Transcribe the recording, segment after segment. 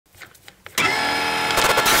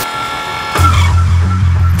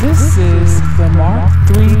the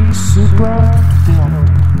MK3 Supra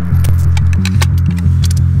build.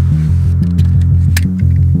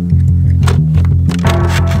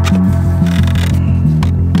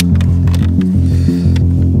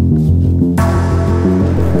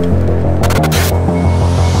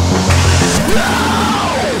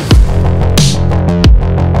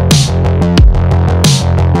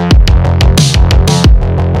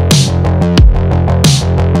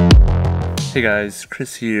 Hey guys,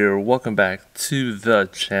 Chris here, welcome back to the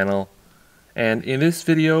channel, and in this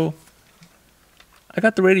video I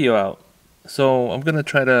got the radio out, so I'm gonna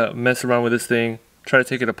try to mess around with this thing, try to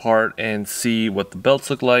take it apart and see what the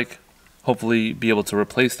belts look like, hopefully be able to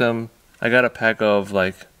replace them. I got a pack of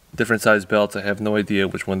like different size belts. I have no idea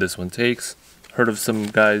which one this one takes. Heard of some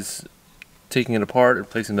guys taking it apart,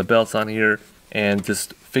 replacing the belts on here and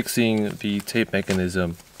just fixing the tape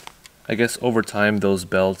mechanism. I guess over time those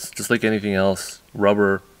belts, just like anything else,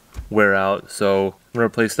 rubber wear out, so I'm gonna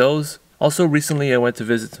replace those. Also recently I went to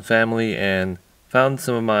visit some family and found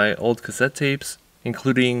some of my old cassette tapes,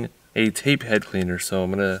 including a tape head cleaner, so I'm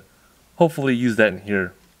gonna hopefully use that in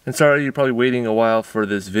here. And sorry you're probably waiting a while for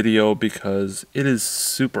this video because it is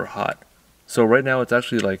super hot. So right now it's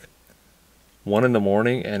actually like 1 in the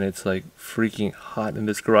morning and it's like freaking hot in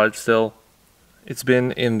this garage still. It's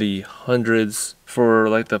been in the hundreds for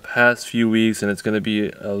like the past few weeks, and it's going to be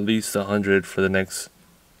at least 100 for the next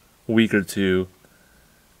week or two.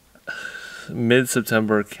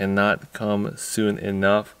 Mid-September cannot come soon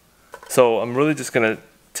enough. So I'm really just going to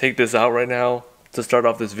take this out right now to start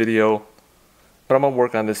off this video. But I'm going to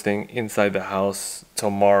work on this thing inside the house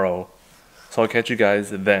tomorrow. So I'll catch you guys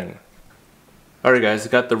then. Alright guys, I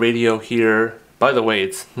got the radio here. By the way,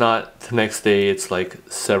 it's not the next day, it's like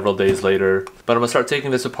several days later. But I'm going to start taking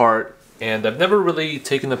this apart, and I've never really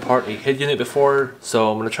taken apart a head unit before,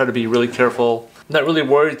 so I'm going to try to be really careful. I'm not really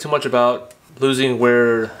worried too much about losing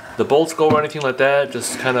where the bolts go or anything like that,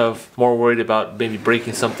 just kind of more worried about maybe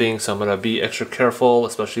breaking something, so I'm going to be extra careful,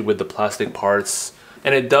 especially with the plastic parts.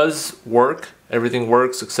 And it does work, everything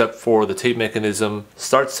works except for the tape mechanism.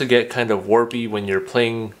 Starts to get kind of warpy when you're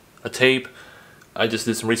playing a tape. I just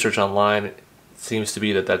did some research online. Seems to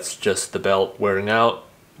be that that's just the belt wearing out.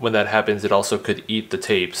 When that happens, it also could eat the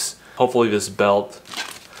tapes. Hopefully this belt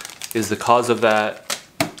is the cause of that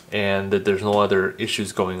and that there's no other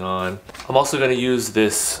issues going on. I'm also going to use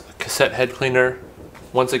this cassette head cleaner.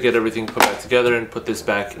 Once I get everything put back together and put this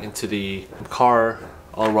back into the car,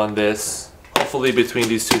 I'll run this. Hopefully between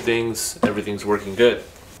these two things, everything's working good.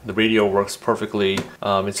 The radio works perfectly.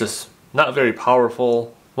 It's just not very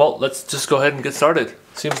powerful. Well, let's just go ahead and get started.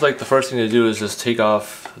 Seems like the first thing to do is just take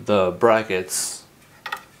off the brackets.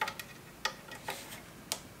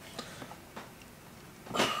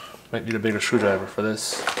 Might need a bigger screwdriver for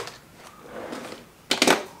this.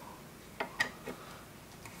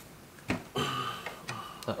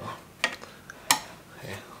 Uh-oh.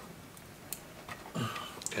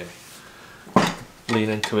 Okay. Lean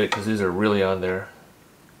into it because these are really on there.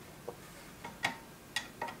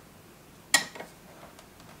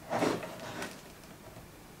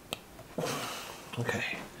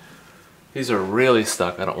 Okay, these are really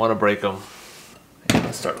stuck. I don't want to break them.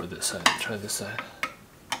 Let's start with this side. Try this side.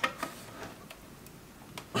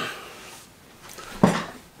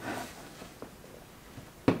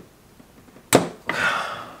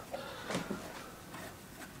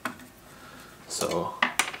 So,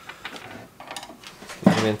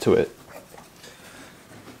 get into it.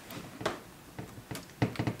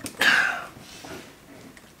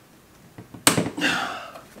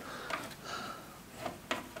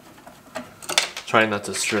 Try not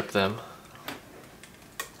to strip them.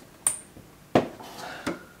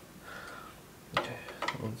 Okay.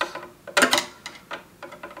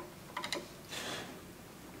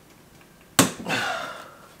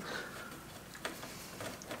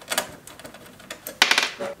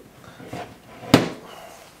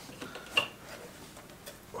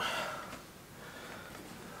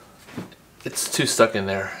 It's too stuck in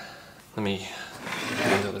there. Let me do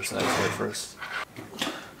the other side first.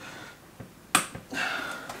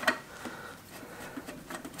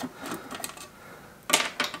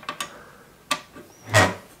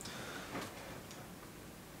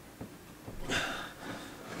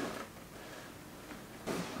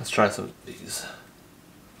 Let's try some of these.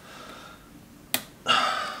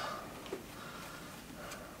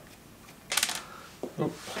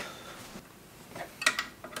 Oop.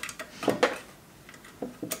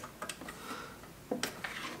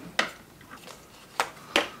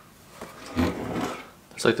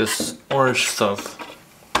 It's like this orange stuff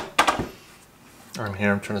on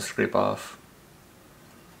here I'm trying to scrape off.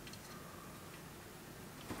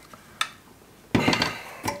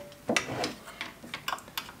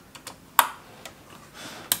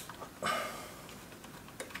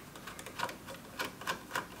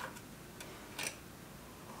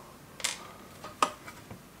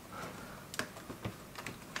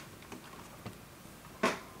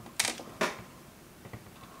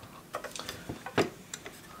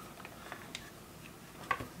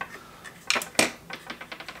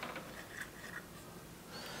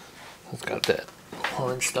 It's got that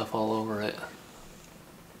orange stuff all over it.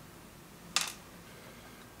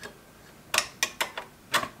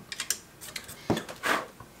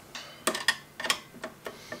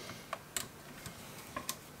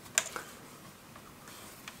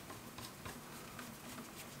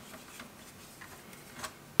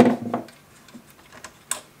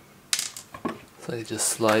 So it just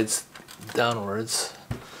slides downwards,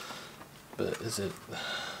 but is it?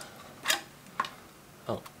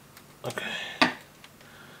 Oh, okay.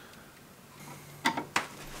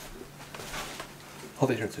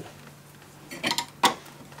 Hold it here too.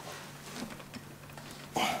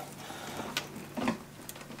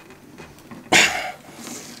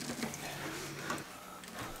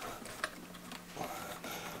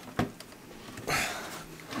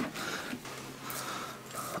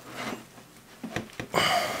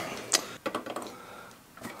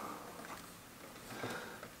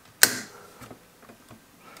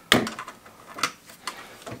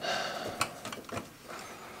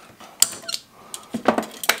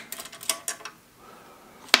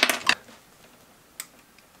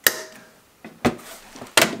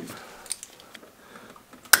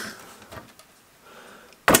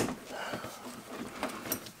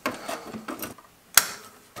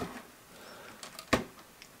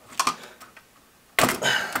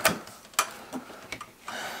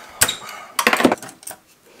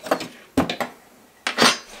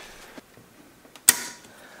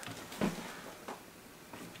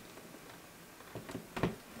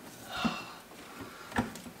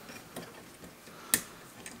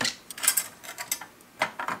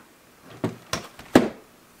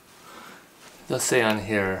 Let's say on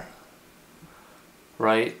here,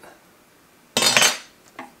 right,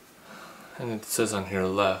 and it says on here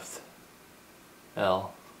left,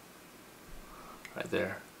 L, right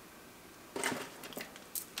there. Let's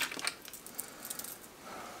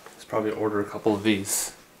probably order a couple of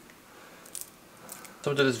these.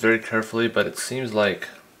 So I did this very carefully, but it seems like,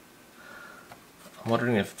 I'm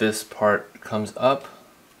wondering if this part comes up.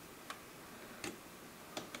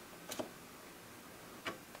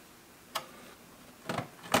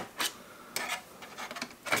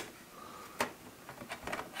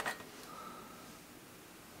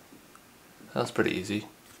 That's pretty easy.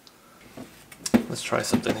 Let's try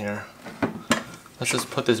something here. Let's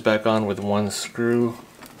just put this back on with one screw.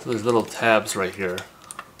 So there's little tabs right here,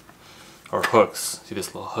 or hooks. See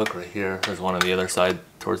this little hook right here? There's one on the other side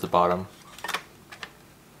towards the bottom.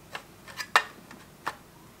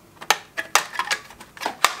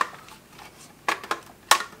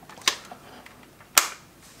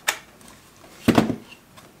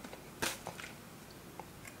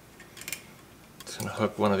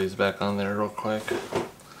 Hook one of these back on there real quick.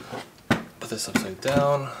 Put this upside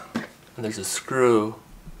down, and there's a screw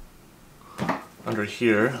under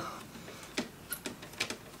here.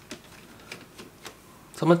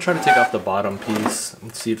 So I'm going to try to take off the bottom piece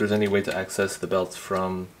and see if there's any way to access the belt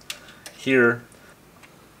from here.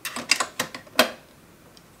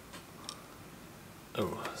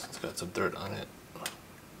 Oh, it's got some dirt on it.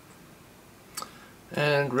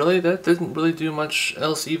 And really, that doesn't really do much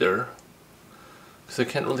else either. So I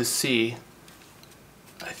can't really see.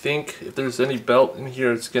 I think if there's any belt in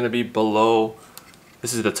here, it's going to be below.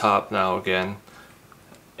 This is the top now again,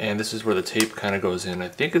 and this is where the tape kind of goes in. I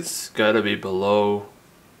think it's got to be below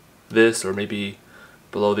this, or maybe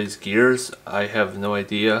below these gears. I have no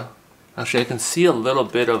idea. Actually, I can see a little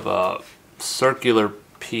bit of a circular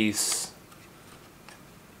piece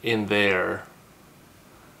in there.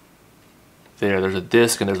 There's a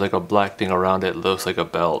disc, and there's like a black thing around it. It looks like a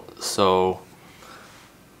belt. So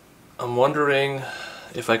I'm wondering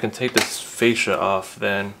if I can take this fascia off.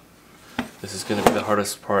 Then this is going to be the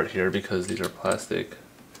hardest part here because these are plastic.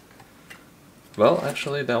 Well,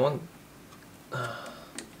 actually that one,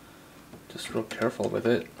 just real careful with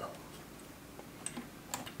it.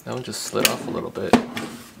 That one just slid off a little bit.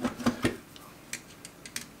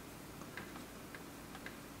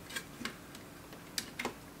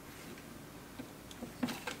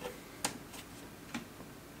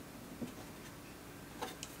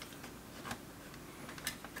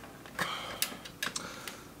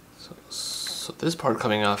 So this part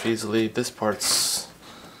coming off easily, this part's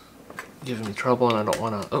giving me trouble and I don't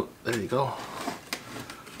want to, oh, there you go.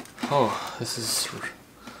 Oh, this is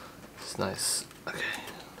nice. Okay.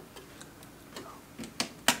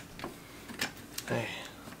 Hey,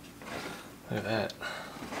 look at that.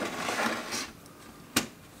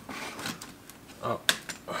 Oh,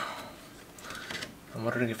 I'm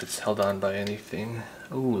wondering if it's held on by anything.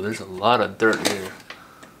 Ooh, there's a lot of dirt here.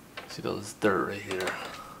 See those dirt right here.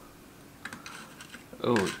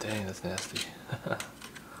 Oh, dang, that's nasty.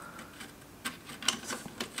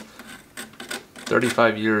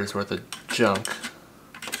 35 years worth of junk.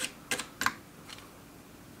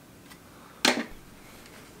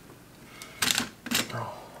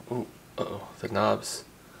 Oh, ooh, uh-oh, the knobs.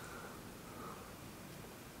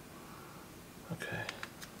 Okay.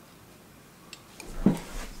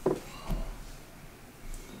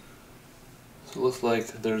 So it looks like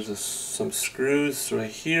there's some screws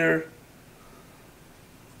right here,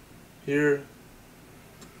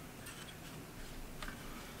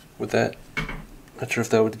 with that. Not sure if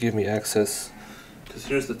that would give me access, because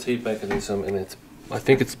here's the tape mechanism, and I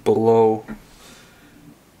think it's below.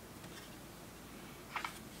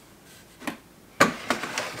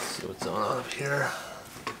 Let's see what's going on up here.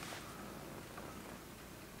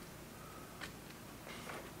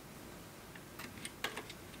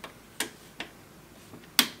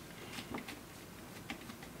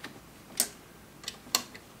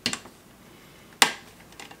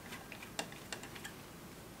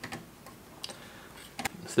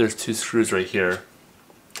 So there's two screws right here.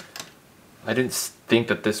 I didn't think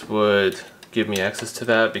that this would give me access to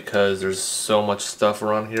that because there's so much stuff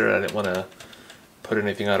around here. I didn't want to put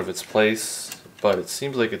anything out of its place, but it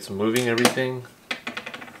seems like it's moving everything.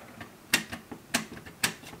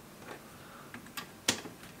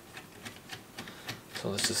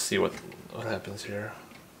 So let's just see what happens here.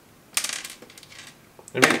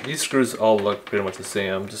 I mean, these screws all look pretty much the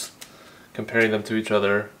same. I'm just comparing them to each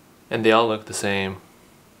other, and they all look the same.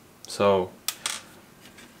 So,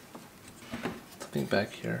 something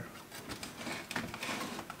back here.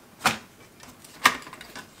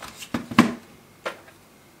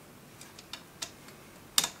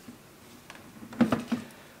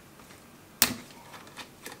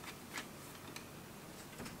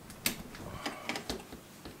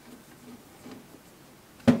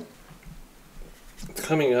 It's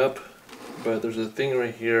coming up, but there's a thing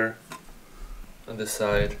right here on this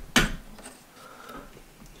side.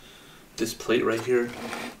 This plate right here,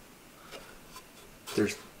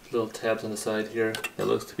 there's little tabs on the side here that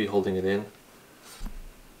looks to be holding it in.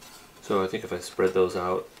 So I think if I spread those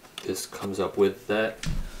out, this comes up with that.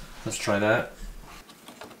 Let's try that.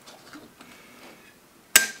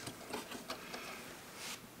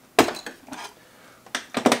 Okay.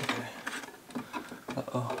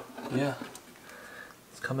 Uh-oh, yeah,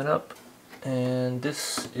 it's coming up. And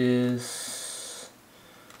this is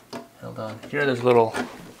held on here. There's a little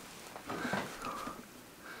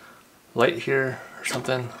light here or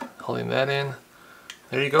something holding that in.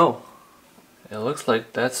 There you go. It looks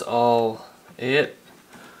like that's all it.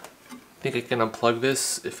 I think I can unplug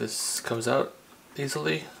this if this comes out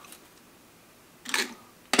easily.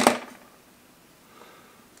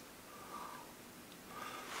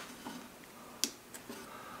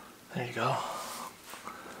 There you go.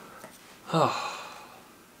 Oh.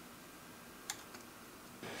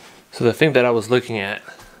 So the thing that I was looking at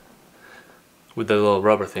with the little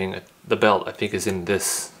rubber thing, the belt, I think is in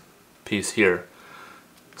this piece here.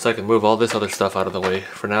 So I can move all this other stuff out of the way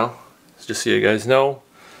for now. So just so you guys know,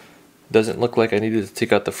 doesn't look like I needed to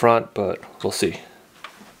take out the front, but we'll see.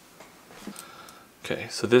 Okay,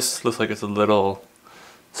 so this looks like it's a little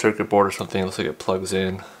circuit board or something. It looks like it plugs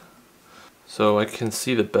in. So I can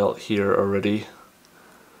see the belt here already.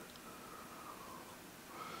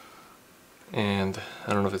 And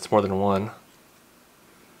I don't know if it's more than one.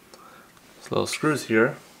 Little screws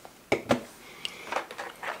here.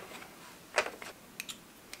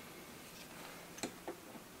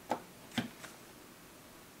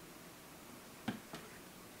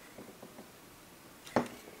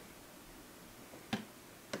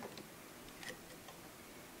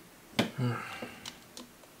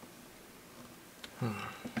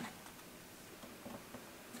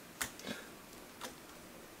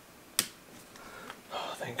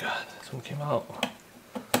 Oh, thank God, this one came out.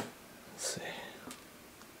 Let's see.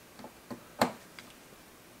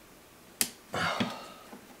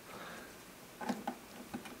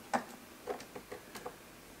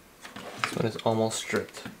 This one is almost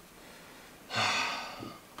stripped.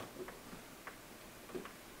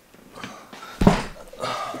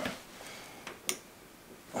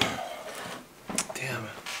 Damn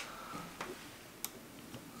it.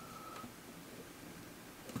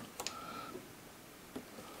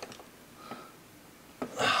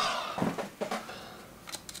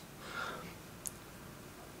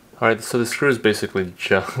 Alright, so the screw is basically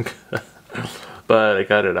junk, but I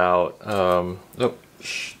got it out. Oh,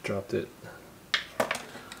 dropped it.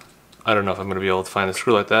 I don't know if I'm going to be able to find a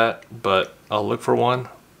screw like that, but I'll look for one.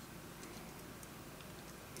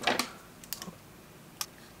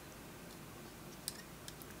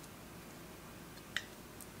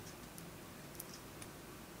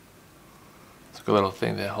 It's like a little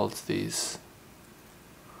thing that holds these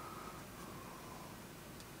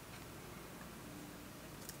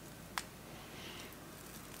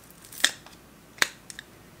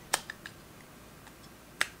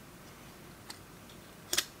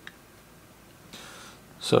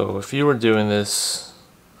So if you were doing this,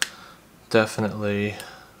 definitely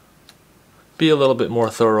be a little bit more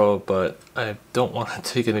thorough, but I don't want to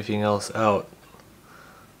take anything else out.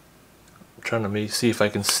 I'm trying to see if I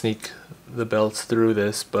can sneak the belts through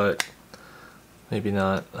this, but maybe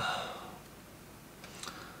not.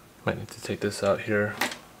 Might need to take this out here.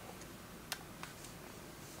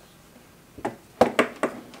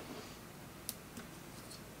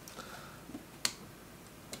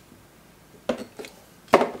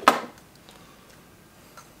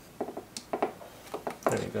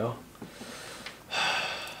 There you go.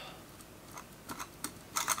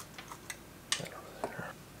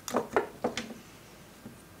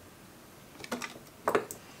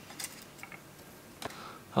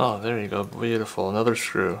 Oh, there you go. Beautiful. Another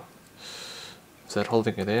screw. Is that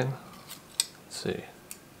holding it in? Let's see.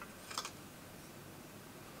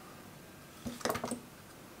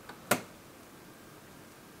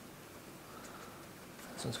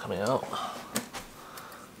 This one's coming out.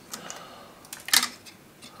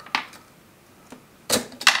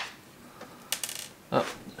 Oh,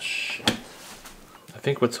 shit. I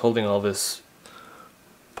think what's holding all this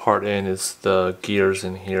part in is the gears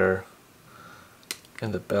in here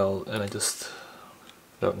and the belt, and I just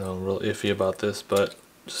don't know, I'm real iffy about this, but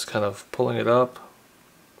just kind of pulling it up.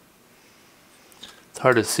 It's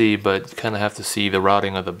hard to see, but you kind of have to see the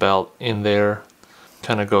routing of the belt in there.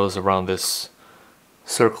 Kind of goes around this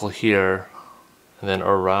circle here and then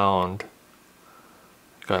around.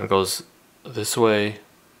 Kind of goes this way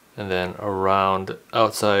and then around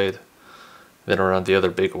outside, then around the other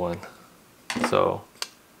big one. So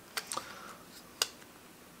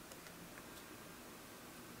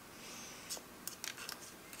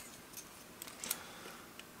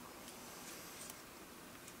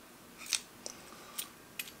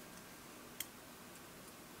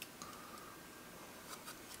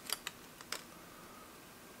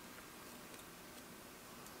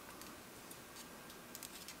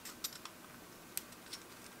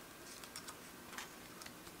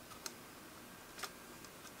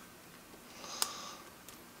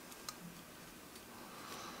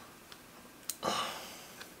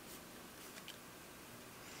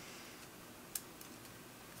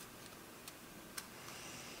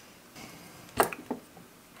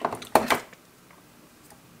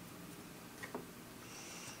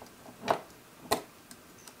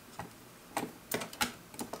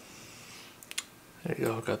there you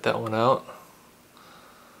go, got that one out.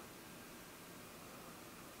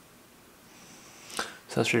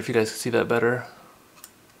 So not sure if you guys can see that better.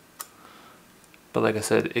 But like I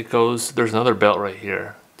said, it goes, there's another belt right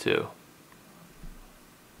here too.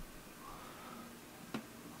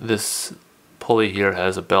 This pulley here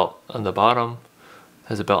has a belt on the bottom,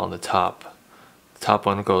 has a belt on the top. The top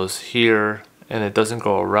one goes here and it doesn't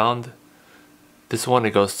go around. This one,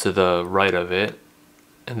 it goes to the right of it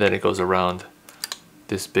and then it goes around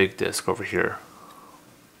this big disc over here.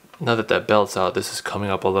 Now that that belt's out, this is coming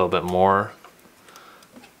up a little bit more.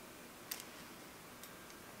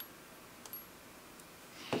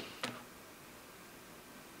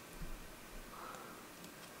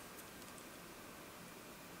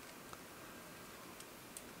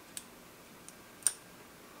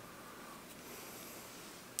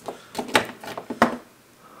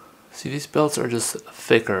 See, these belts are just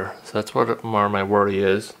thicker, so that's what my worry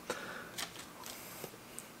is.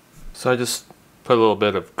 So I just put a little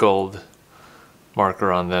bit of gold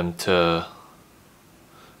marker on them to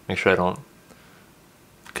make sure I don't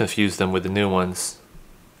confuse them with the new ones.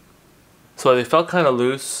 So they felt kind of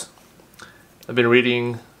loose. I've been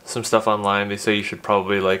reading some stuff online. They say you should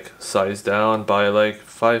probably like size down by like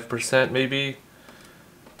 5% maybe.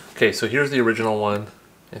 Okay, so here's the original one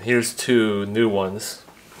and here's two new ones.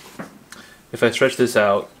 If I stretch this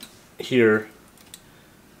out here,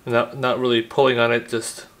 not really pulling on it,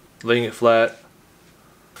 just laying it flat,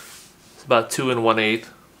 it's about 2 1/8.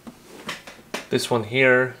 This one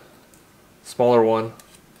here, smaller one,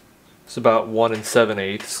 it's about 1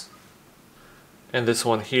 7/8. And this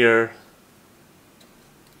one here,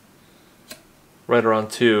 right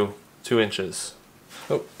around 2 inches.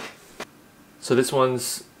 Oh. So this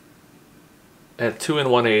one's at 2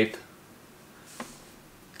 1/8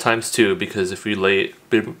 times 2, because if we lay it,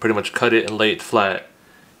 pretty much cut it and lay it flat,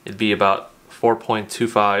 it'd be about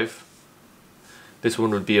 4.25. This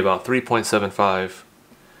one would be about 3.75,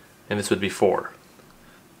 and this would be 4.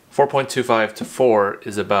 4.25 to 4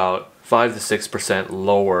 is about 5 to 6%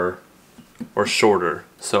 lower or shorter.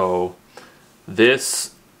 So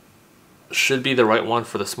this should be the right one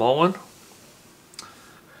for the small one.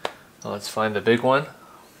 Now let's find the big one.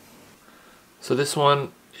 So this one's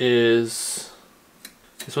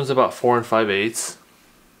about 4 5/8.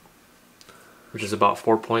 which is about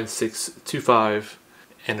 4.625.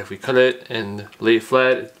 And if we cut it and lay it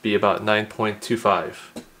flat, it'd be about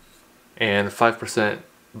 9.25. And 5%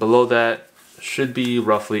 below that should be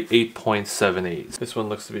roughly 8.78. This one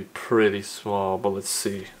looks to be pretty small, but let's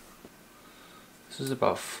see. This is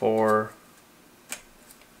about 4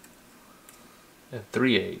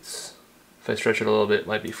 3/8. If I stretch it a little bit, it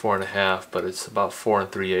might be 4 1/2, but it's about 4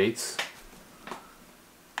 3/8.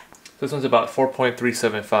 This one's about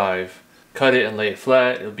 4.375. Cut it and lay it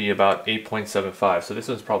flat, it'll be about 8.75. So this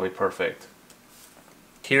one's probably perfect.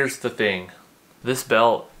 Here's the thing. This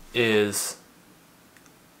belt is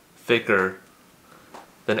thicker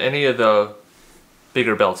than any of the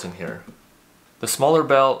bigger belts in here. The smaller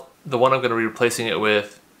belt, the one I'm going to be replacing it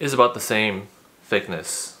with, is about the same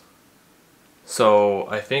thickness. So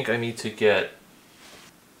I think I need to get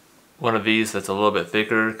one of these that's a little bit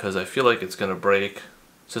thicker because I feel like it's going to break.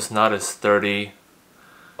 It's just not as sturdy.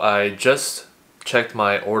 I just checked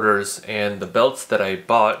my orders and the belts that I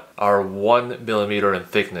bought are 1 millimeter in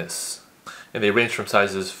thickness. And they range from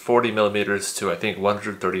sizes 40 millimeters to I think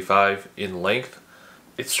 135 in length.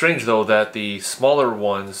 It's strange though that the smaller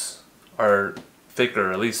ones are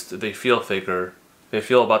thicker, at least they feel thicker. They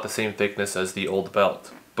feel about the same thickness as the old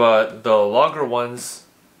belt. But the longer ones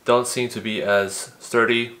don't seem to be as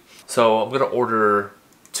sturdy. So I'm going to order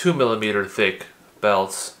 2 millimeter thick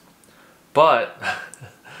belts. But,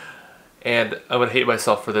 and I'm going to hate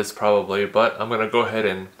myself for this probably, but I'm going to go ahead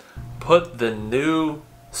and put the new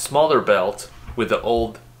smaller belt with the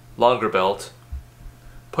old longer belt,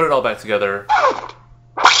 put it all back together.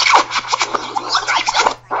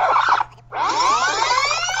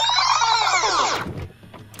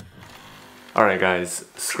 Alright guys,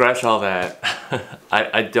 scratch all that.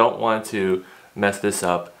 I don't want to mess this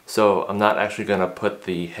up, so I'm not actually going to put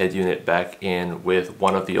the head unit back in with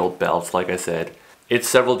one of the old belts like I said. It's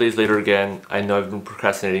several days later again. I know I've been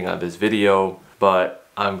procrastinating on this video, but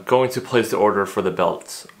I'm going to place the order for the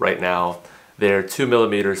belts right now. They're 2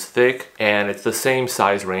 millimeters thick and it's the same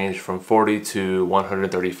size range from 40 to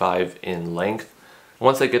 135 in length.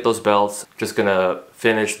 Once I get those belts, I'm just gonna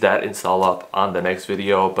finish that install up on the next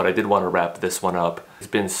video, but I did want to wrap this one up. It's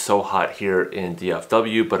been so hot here in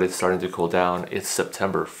DFW, but it's starting to cool down. It's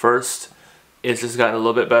September 1st. It's just gotten a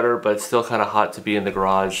little bit better, but it's still kind of hot to be in the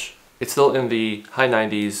garage. It's still in the high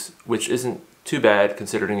 90s, which isn't too bad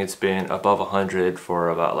considering it's been above 100 for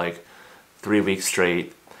about like 3 weeks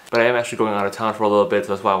straight. But I am actually going out of town for a little bit,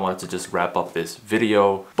 so that's why I wanted to just wrap up this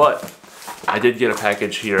video. But I did get a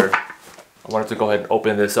package here. I wanted to go ahead and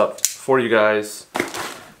open this up for you guys.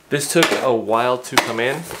 This took a while to come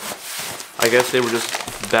in. I guess they were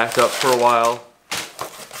just backed up for a while.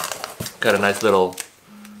 Got a nice little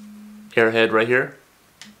airhead right here.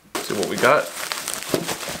 Let's see what we got.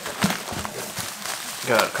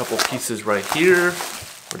 Got a couple pieces right here.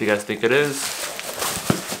 What do you guys think it is?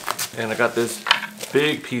 And I got this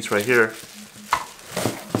big piece right here.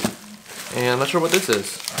 And I'm not sure what this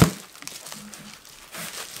is.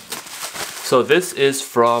 So this is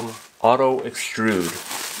from AutoExtrude.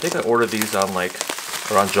 I think I ordered these on like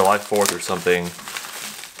around July 4th or something.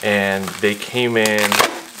 And they came in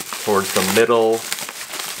towards the middle,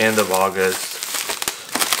 end of August.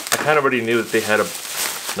 I kind of already knew that they had a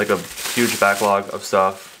huge backlog of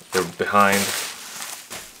stuff. They're behind.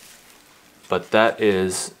 But that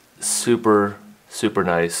is super, super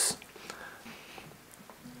nice.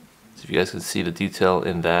 So if you guys can see the detail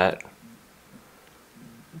in that.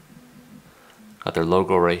 Got their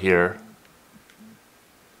logo right here.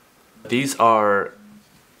 These are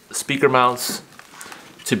speaker mounts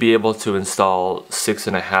to be able to install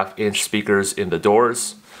 6.5-inch speakers in the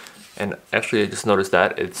doors. And actually I just noticed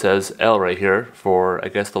that it says L right here for I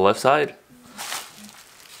guess the left side.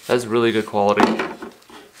 That's really good quality.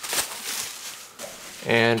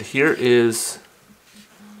 And here is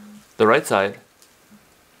the right side.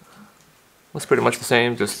 Looks pretty much the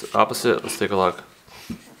same, just opposite. Let's take a look.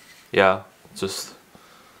 Yeah. Just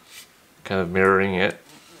kind of mirroring it.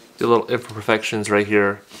 The little imperfections right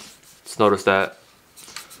here. Just notice that.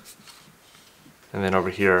 And then over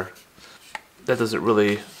here, that doesn't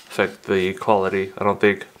really affect the quality, I don't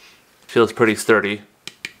think. Feels pretty sturdy.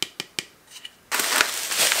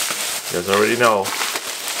 You guys already know.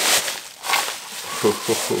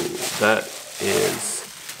 That is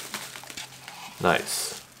nice.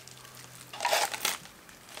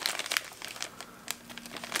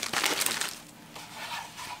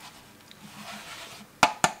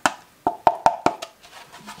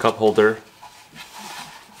 Cup holder,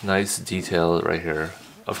 nice detail right here.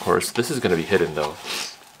 Of course, this is going to be hidden though.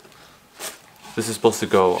 This is supposed to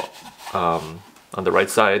go on the right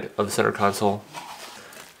side of the center console.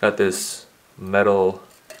 Got this metal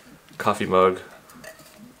coffee mug.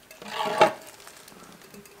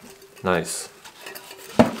 Nice.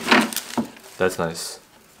 That's nice.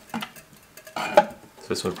 So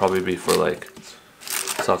this would probably be for like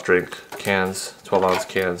soft drink cans, 12-ounce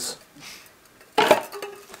cans.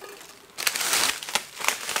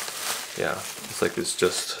 Yeah, it's like it's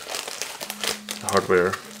just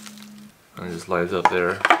hardware, and it just lines up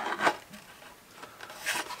there.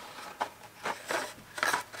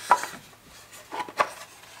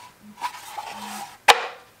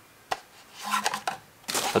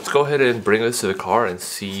 Let's go ahead and bring this to the car and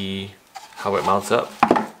see how it mounts up.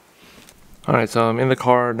 Alright, so I'm in the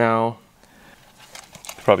car now.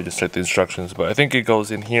 Probably just check the instructions, but I think it goes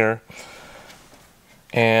in here.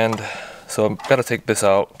 And so I'm gonna take this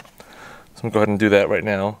out. So I'm gonna go ahead and do that right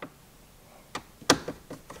now.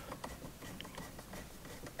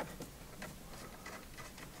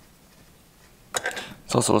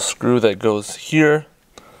 There's also a screw that goes here.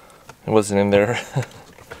 It wasn't in there.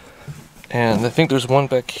 And I think there's one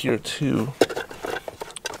back here too.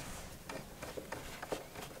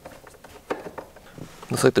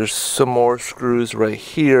 Looks like there's some more screws right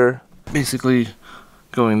here. Basically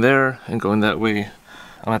going there and going that way.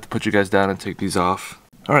 I'm gonna have to put you guys down and take these off.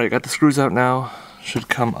 Alright, got the screws out now. Should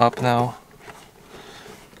come up now.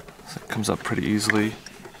 So it comes up pretty easily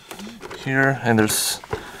here. And there's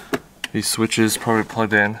these switches probably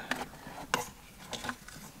plugged in.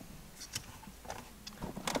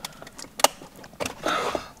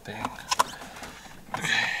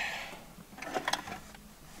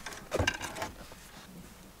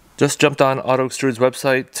 Just jumped on AutoExtrude's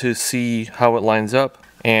website to see how it lines up,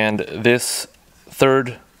 and this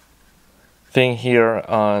third thing here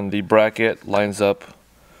on the bracket lines up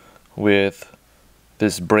with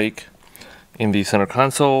this brake in the center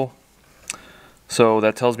console. So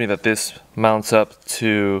that tells me that this mounts up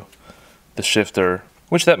to the shifter,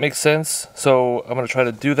 which that makes sense. So I'm going to try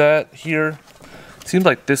to do that here. Seems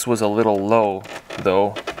like this was a little low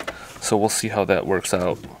though, so we'll see how that works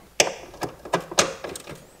out.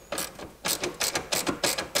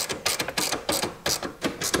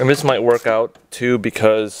 And this might work out too,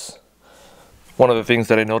 because one of the things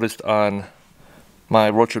that I noticed on my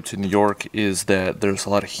road trip to New York is that there's a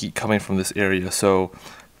lot of heat coming from this area. So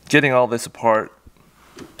getting all this apart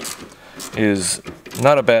is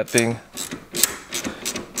not a bad thing.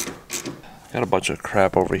 Got a bunch of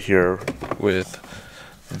crap over here with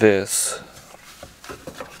this.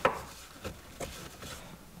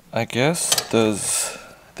 I guess, does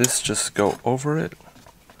this just go over it?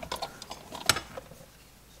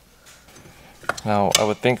 Now, I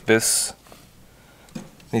would think this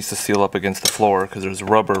needs to seal up against the floor because there's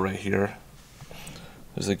rubber right here.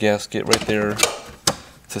 There's a gasket right there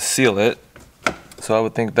to seal it. So I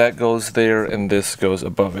would think that goes there and this goes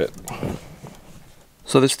above it.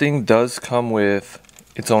 So this thing does come with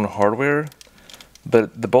its own hardware,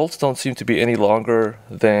 but the bolts don't seem to be any longer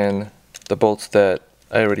than the bolts that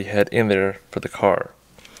I already had in there for the car.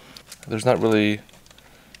 There's not really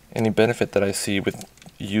any benefit that I see with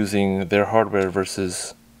using their hardware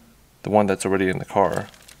versus the one that's already in the car.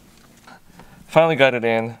 Finally got it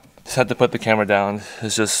in. Just had to put the camera down.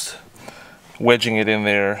 It's just wedging it in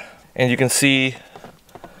there. And you can see,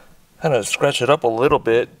 kind of scratch it up a little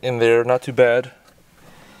bit in there, not too bad.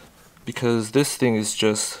 Because this thing is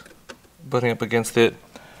just butting up against it.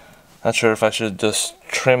 Not sure if I should just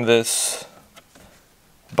trim this,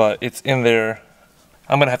 but it's in there.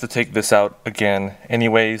 I'm gonna have to take this out again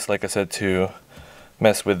anyways, like I said, to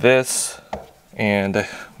mess with this. And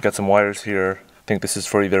I've got some wires here. I think this is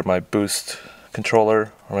for either my boost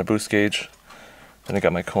controller or my boost gauge. Then I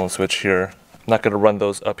got my cone switch here. I'm not gonna run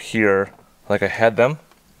those up here like I had them,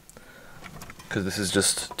 because this is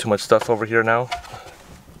just too much stuff over here now.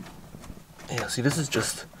 Yeah, see, this is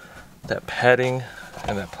just that padding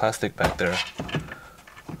and that plastic back there.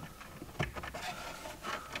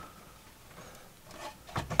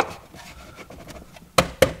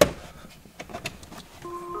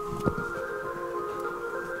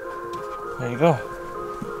 There you go.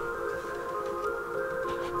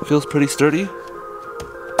 Feels pretty sturdy.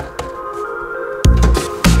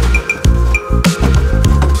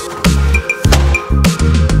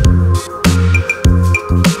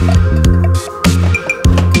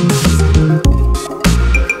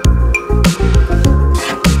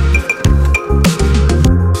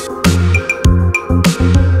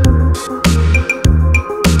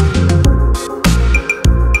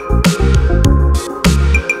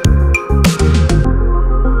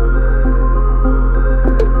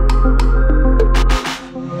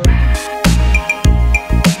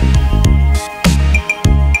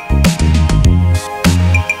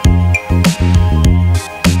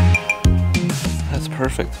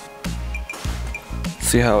 perfect.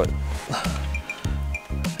 See how it...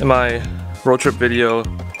 In my road trip video,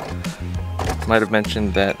 might have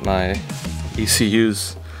mentioned that my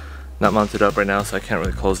ECU's not mounted up right now, so I can't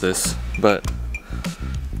really close this, but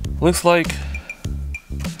looks like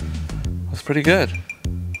it's pretty good.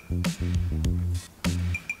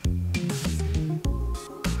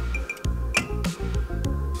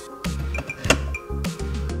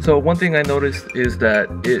 So one thing I noticed is that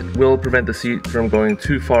it will prevent the seat from going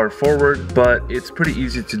too far forward, but it's pretty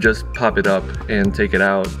easy to just pop it up and take it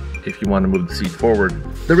out if you want to move the seat forward.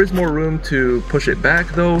 There is more room to push it back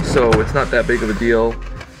though, so it's not that big of a deal.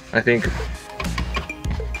 I think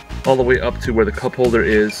all the way up to where the cup holder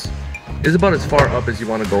is about as far up as you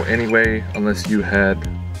want to go anyway, unless you had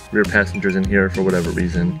rear passengers in here for whatever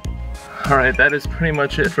reason. Alright, that is pretty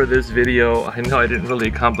much it for this video. I know I didn't really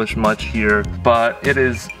accomplish much here, but it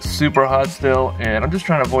is super hot still, and I'm just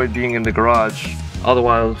trying to avoid being in the garage. All the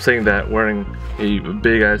while saying that, wearing a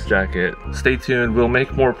big ass jacket. Stay tuned, we'll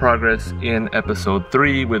make more progress in episode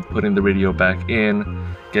 3 with putting the radio back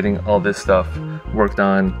in, getting all this stuff worked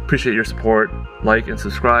on. Appreciate your support. Like and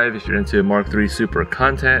subscribe if you're into Mark 3 Supra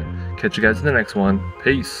content. Catch you guys in the next one.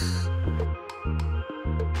 Peace.